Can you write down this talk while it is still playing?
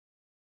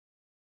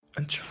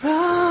A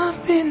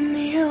drop in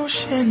the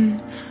ocean,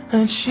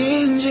 a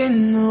change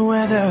in the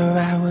weather.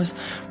 I was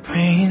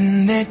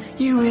praying that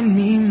you and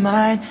me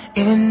might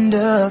end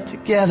up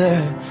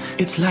together.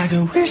 It's like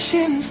a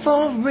wishing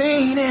for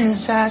rain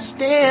as I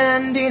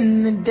stand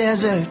in the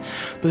desert.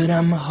 But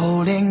I'm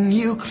holding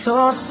you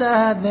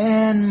closer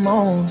than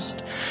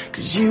most,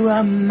 'cause you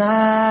are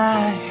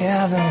my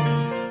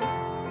heaven.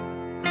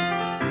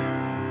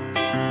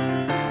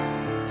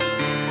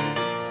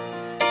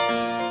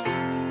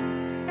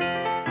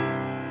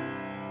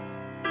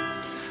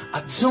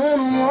 I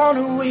don't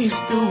wanna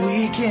waste the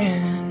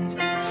weekend.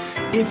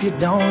 If you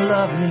don't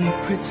love me,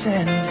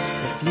 pretend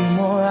a few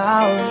more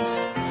hours,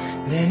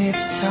 then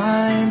it's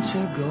time to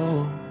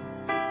go.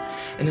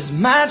 And as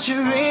my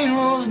train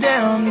rolls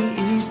down the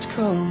east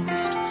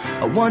coast,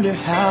 I wonder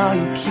how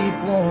you keep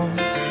warm.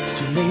 It's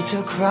too late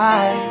to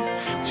cry,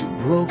 too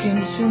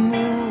broken to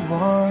move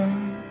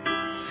on,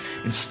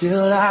 and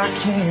still I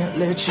can't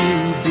let you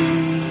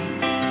be.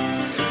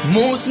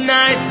 Most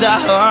nights I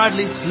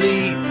hardly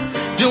sleep.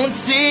 Don't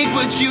take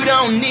what you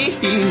don't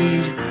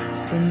need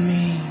from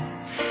me.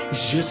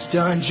 It's just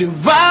a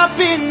drop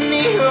in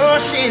the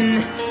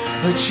ocean,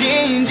 a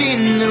change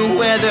in the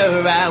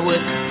weather. I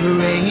was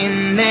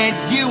praying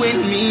that you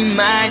and me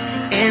might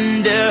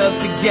end up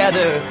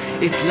together.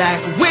 It's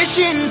like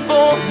wishing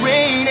for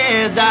rain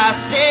as I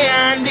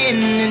stand in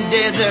the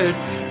desert.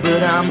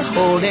 But I'm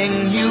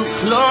holding you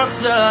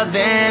closer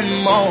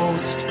than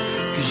most,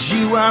 'cause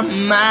you are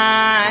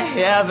my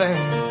heaven.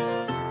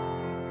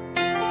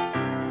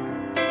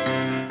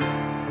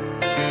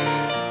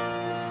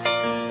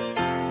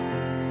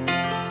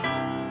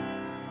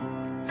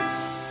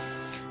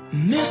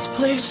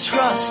 Misplaced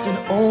trust in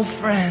old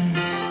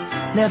friends,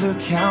 never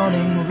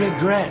counting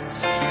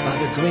regrets. By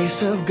the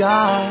grace of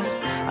God,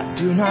 I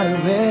do not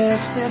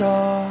rest at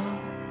all.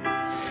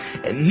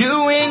 And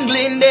New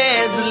England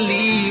as the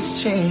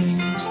leaves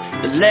change,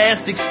 the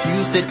last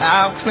excuse that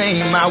I'll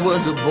claim. I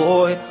was a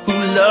boy who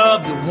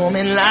loved a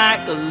woman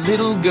like a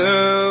little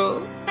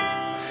girl,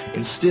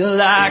 and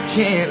still I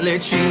can't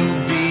let you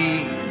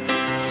be.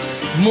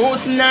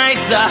 Most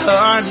nights I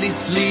hardly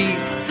sleep.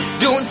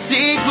 Don't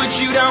take what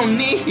you don't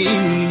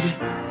need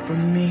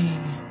from me.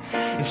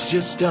 It's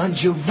just a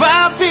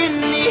drop in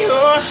the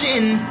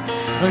ocean,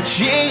 a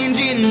change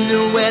in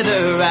the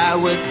weather. I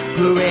was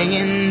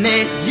praying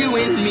that you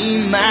and me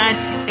might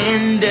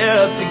end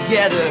up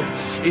together.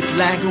 It's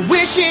like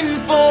wishing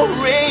for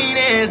rain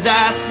as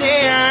I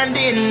stand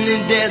in the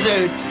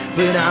desert.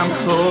 But I'm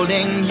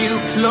holding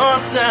you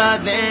closer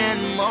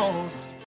than most.